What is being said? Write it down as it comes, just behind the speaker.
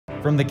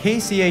From the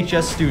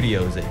KCHS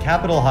studios at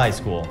Capitol High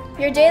School,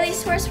 your daily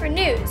source for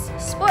news,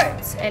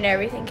 sports, and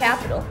everything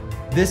Capital.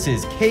 This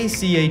is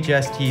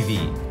KCHS TV,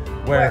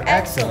 where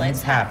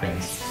excellence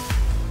happens.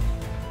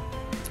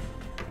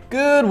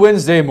 Good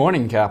Wednesday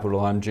morning, Capital.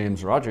 I'm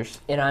James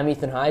Rogers. And I'm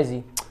Ethan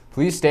Heisey.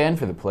 Please stand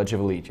for the Pledge of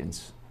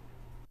Allegiance.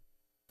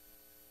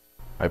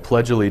 I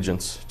pledge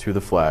allegiance to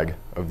the flag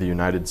of the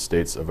United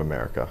States of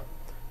America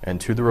and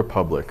to the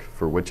republic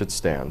for which it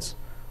stands,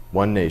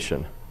 one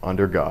nation,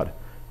 under God,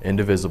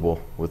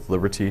 indivisible, with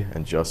liberty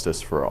and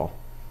justice for all.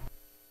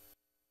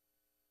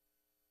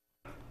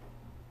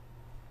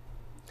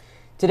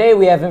 Today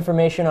we have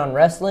information on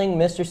wrestling,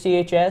 Mr.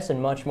 CHS, and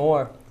much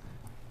more.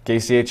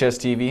 KCHS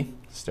TV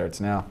starts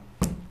now.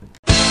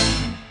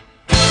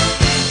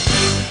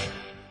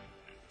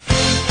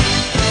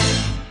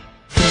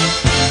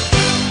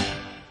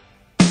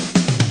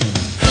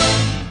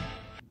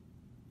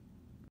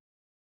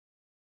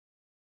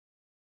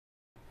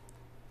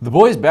 The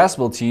boys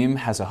basketball team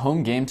has a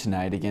home game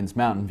tonight against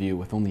Mountain View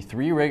with only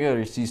 3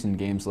 regular season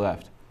games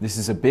left. This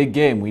is a big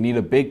game. We need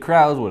a big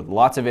crowd with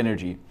lots of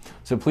energy.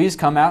 So please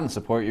come out and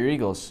support your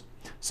Eagles.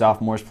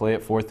 Sophomores play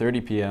at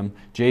 4:30 p.m.,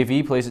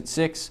 JV plays at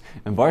 6,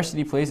 and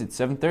varsity plays at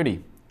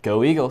 7:30.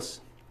 Go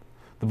Eagles!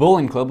 The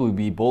bowling club will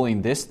be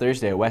bowling this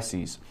Thursday at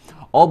Westies.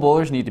 All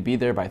bowlers need to be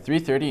there by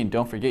 3:30 and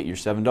don't forget your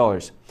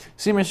 $7.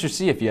 See Mr.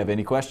 C if you have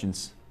any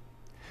questions.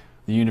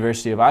 The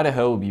University of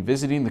Idaho will be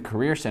visiting the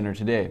Career Center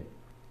today.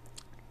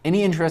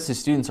 Any interested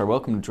students are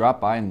welcome to drop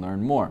by and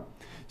learn more.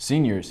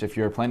 Seniors, if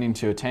you are planning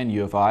to attend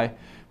U of I,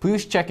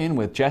 please check in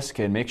with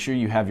Jessica and make sure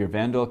you have your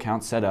Vandal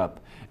account set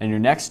up and your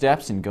next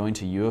steps in going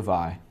to U of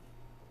I.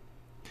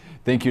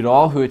 Thank you to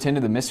all who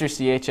attended the Mr.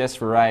 CHS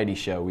Variety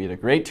Show. We had a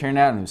great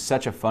turnout and it was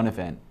such a fun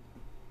event.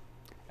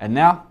 And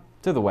now,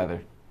 to the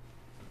weather.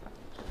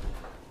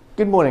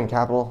 Good morning,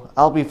 Capital.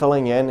 I'll be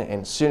filling in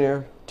and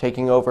sooner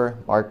taking over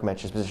Mark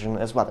Metch's position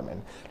as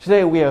weatherman.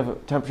 Today we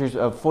have temperatures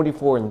of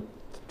 44 and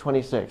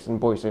 26 in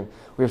Boise.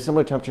 We have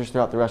similar temperatures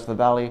throughout the rest of the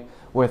valley,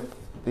 with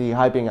the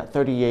high being at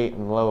 38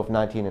 and the low of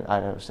 19 in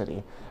Idaho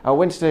City. Our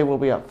winds today will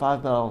be at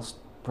 5 miles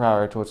per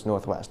hour towards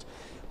northwest.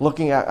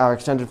 Looking at our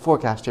extended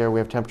forecast here, we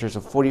have temperatures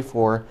of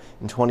 44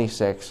 and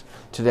 26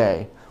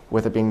 today,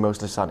 with it being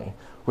mostly sunny.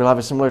 We'll have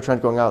a similar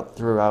trend going out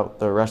throughout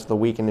the rest of the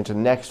week and into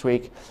next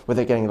week, with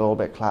it getting a little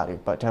bit cloudy,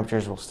 but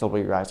temperatures will still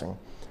be rising.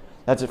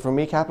 That's it from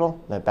me,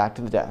 Capital. Now back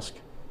to the desk.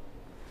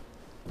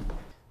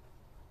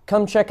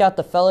 Come check out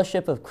the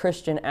Fellowship of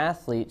Christian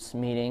Athletes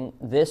meeting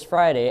this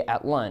Friday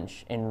at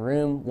lunch in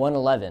room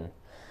 111.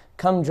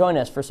 Come join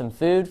us for some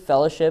food,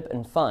 fellowship,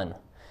 and fun.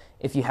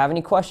 If you have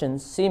any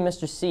questions, see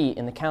Mr. C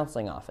in the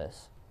counseling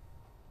office.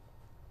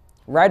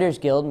 Writers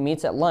Guild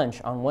meets at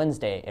lunch on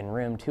Wednesday in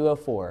room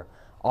 204.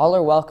 All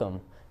are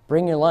welcome.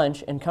 Bring your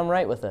lunch and come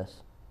write with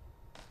us.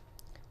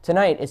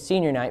 Tonight is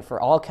senior night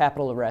for all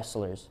Capital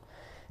wrestlers.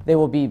 They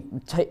will be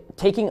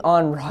taking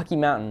on Rocky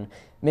Mountain.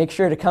 Make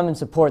sure to come and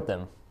support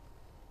them.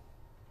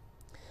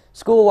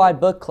 School-wide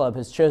book club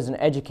has chosen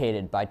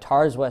Educated by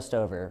Tars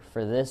Westover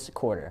for this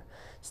quarter.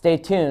 Stay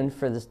tuned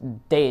for the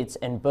dates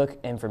and book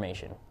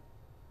information.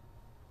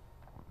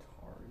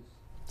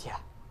 Yeah.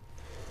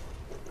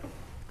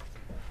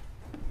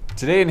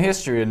 Today in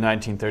history in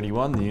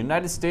 1931, the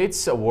United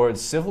States awards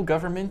civil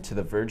government to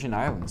the Virgin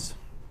Islands.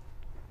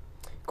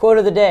 Quote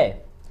of the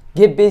day: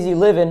 get busy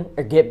living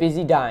or get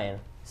busy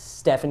dying.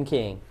 Stephen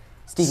King.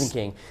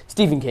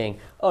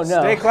 Oh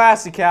no. Stay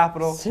classy,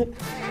 Capital.